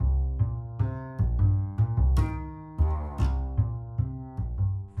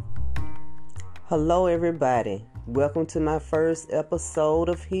Hello, everybody. Welcome to my first episode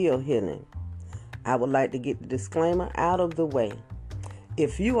of Healing. I would like to get the disclaimer out of the way.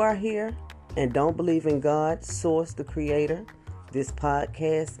 If you are here and don't believe in God, Source, the Creator, this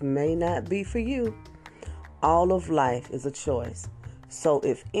podcast may not be for you. All of life is a choice. So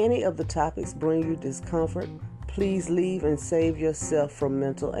if any of the topics bring you discomfort, please leave and save yourself from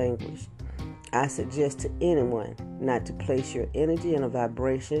mental anguish. I suggest to anyone not to place your energy in a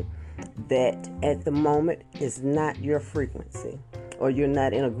vibration that at the moment is not your frequency or you're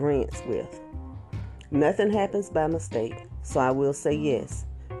not in agreement with. Nothing happens by mistake, so I will say yes,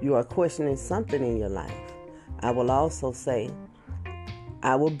 you are questioning something in your life. I will also say,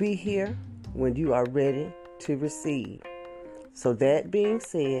 I will be here when you are ready to receive. So that being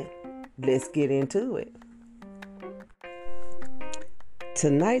said, let's get into it.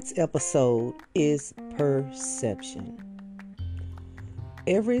 Tonight's episode is perception.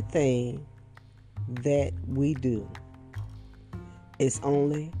 Everything that we do is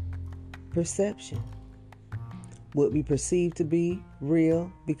only perception. What we perceive to be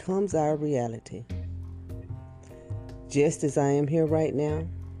real becomes our reality. Just as I am here right now,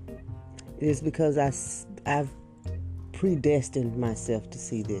 it is because I've predestined myself to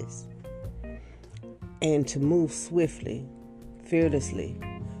see this and to move swiftly, fearlessly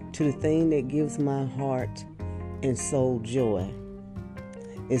to the thing that gives my heart and soul joy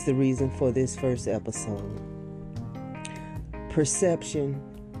is the reason for this first episode. Perception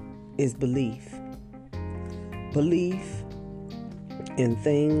is belief. Belief in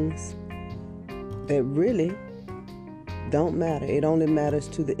things that really don't matter. It only matters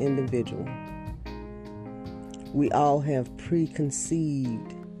to the individual. We all have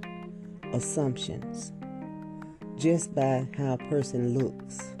preconceived assumptions just by how a person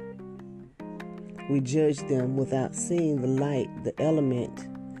looks. We judge them without seeing the light, the element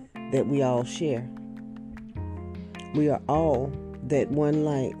that we all share. We are all that one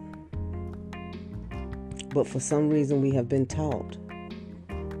light, but for some reason we have been taught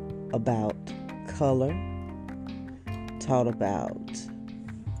about color, taught about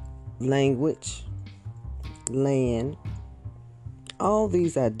language, land, all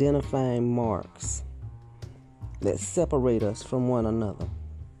these identifying marks that separate us from one another.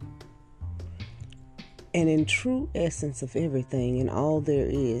 And in true essence of everything and all there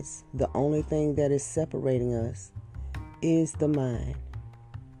is, the only thing that is separating us is the mind.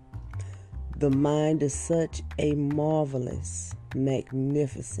 The mind is such a marvelous,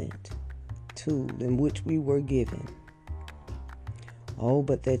 magnificent tool in which we were given. Oh,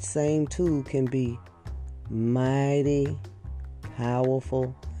 but that same tool can be mighty,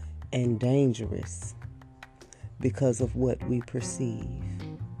 powerful, and dangerous because of what we perceive.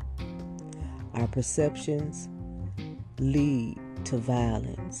 Our perceptions lead to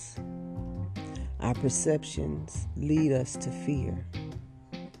violence. Our perceptions lead us to fear.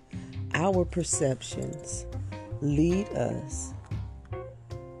 Our perceptions lead us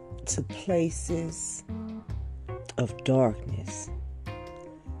to places of darkness,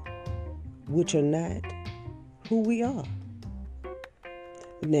 which are not who we are.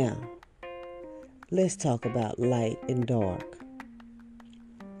 Now, let's talk about light and dark.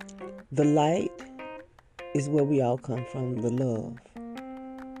 The light is where we all come from, the love.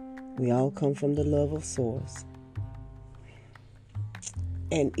 We all come from the love of Source.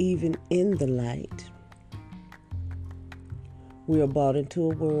 And even in the light, we are brought into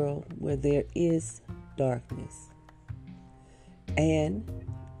a world where there is darkness. And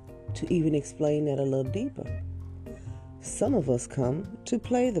to even explain that a little deeper, some of us come to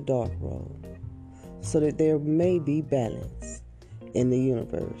play the dark role so that there may be balance in the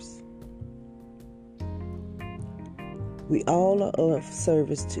universe. We all are of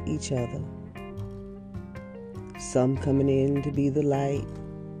service to each other. Some coming in to be the light,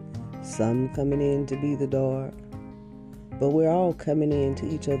 some coming in to be the dark, but we're all coming into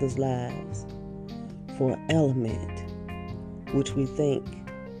each other's lives for an element which we think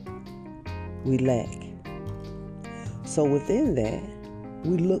we lack. So within that,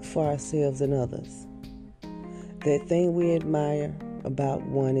 we look for ourselves and others. That thing we admire about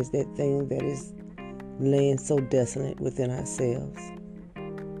one is that thing that is laying so desolate within ourselves.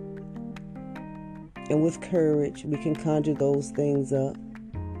 And with courage, we can conjure those things up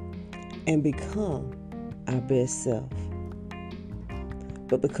and become our best self.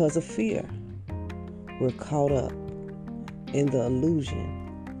 But because of fear, we're caught up in the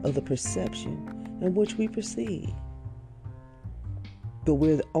illusion of the perception in which we perceive. But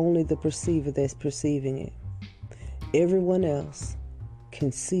we're only the perceiver that's perceiving it. Everyone else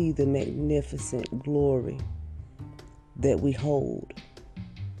can see the magnificent glory that we hold.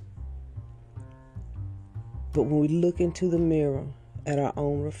 But when we look into the mirror at our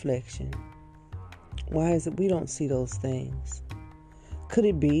own reflection, why is it we don't see those things? Could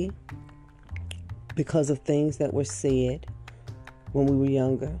it be because of things that were said when we were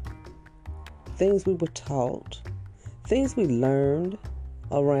younger? Things we were taught? Things we learned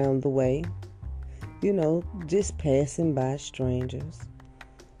around the way? Just passing by strangers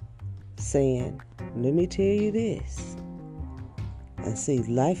saying, let me tell you this. And see,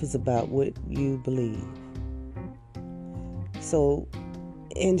 life is about what you believe. So,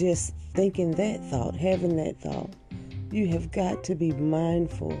 in just thinking that thought, having that thought, you have got to be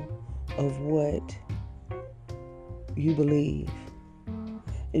mindful of what you believe.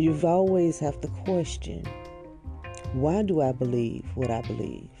 And you've always have to question, why do I believe what I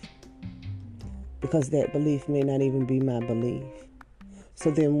believe? Because that belief may not even be my belief. So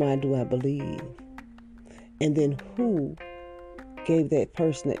then why do I believe? And then who gave that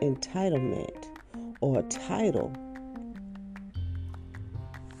person an entitlement or a title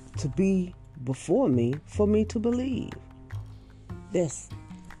to be before me for me to believe? That's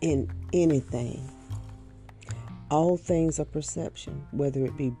in anything. All things are perception, whether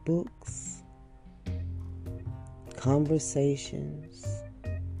it be books, conversations,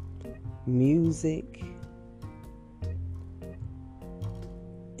 music.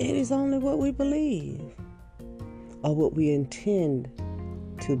 It is only what we believe or what we intend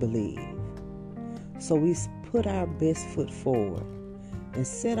to believe. So we put our best foot forward and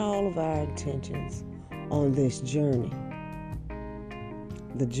set all of our intentions on this journey.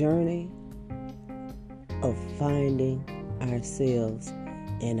 The journey of finding ourselves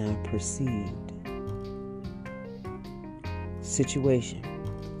in our perceived situation,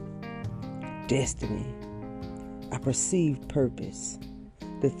 destiny, our perceived purpose,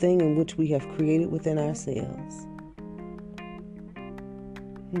 the thing in which we have created within ourselves.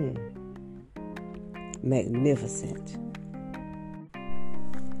 Magnificent.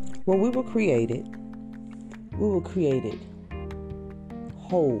 When we were created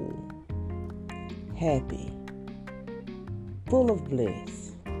whole, happy, full of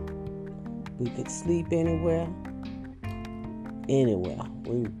bliss. We could sleep anywhere.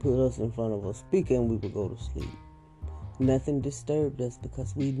 We put us in front of a speaker and we would go to sleep. Nothing disturbed us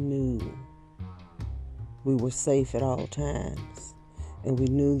because we knew we were safe at all times. And we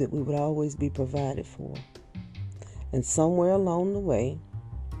knew that we would always be provided for. And somewhere along the way,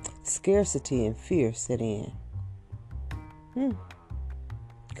 scarcity and fear set in.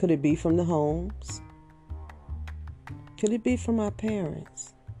 Could it be from the homes? Could it be from our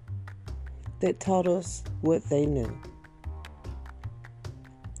parents that taught us what they knew?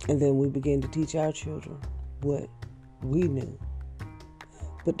 And then we began to teach our children what we knew.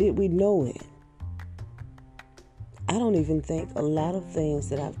 But did we know it? I don't even think a lot of things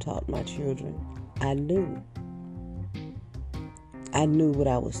that I've taught my children, I knew. I knew what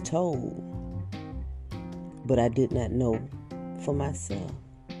I was told, but I did not know for myself.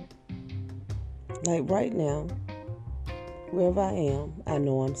 Like right now, wherever I am, I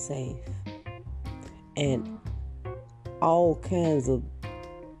know I'm safe. And all kinds of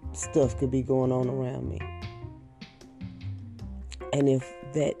stuff could be going on around me. And if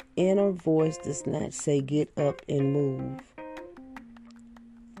that inner voice does not say get up and move,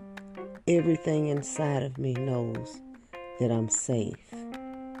 everything inside of me knows that I'm safe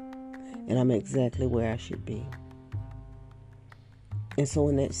and I'm exactly where I should be. And so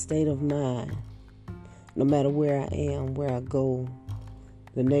in that state of mind, no matter where I am, where I go,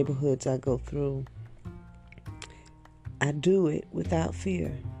 the neighborhoods I go through, I do it without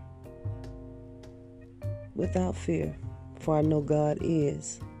fear. Without fear. For I know God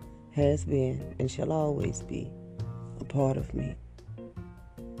is, has been, and shall always be a part of me.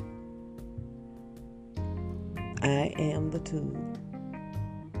 I am the tool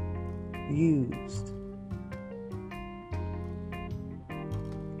used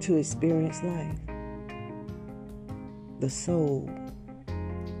to experience life. The soul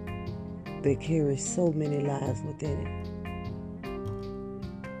that carries so many lives within it,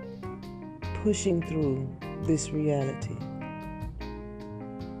 pushing through this reality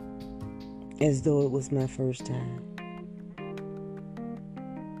as though it was my first time,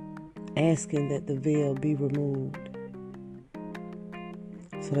 asking that the veil be removed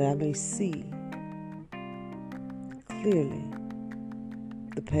so that I may see clearly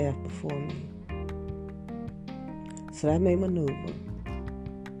the path before me, so that I may maneuver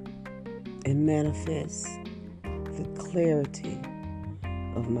and manifest the clarity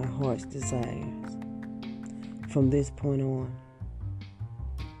of my heart's desires from this point on.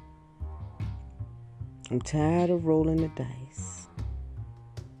 I'm tired of rolling the dice.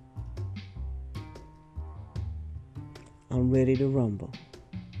 I'm ready to rumble.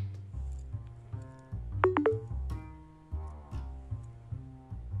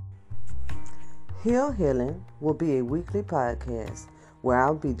 Heal Healing will be a weekly podcast where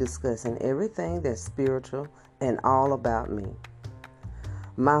I'll be discussing everything that's spiritual and all about me.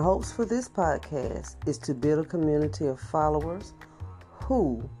 My hopes for this podcast is to build a community of followers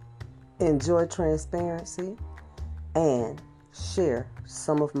who enjoy transparency and share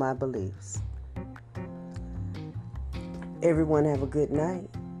some of my beliefs. Everyone have a good night.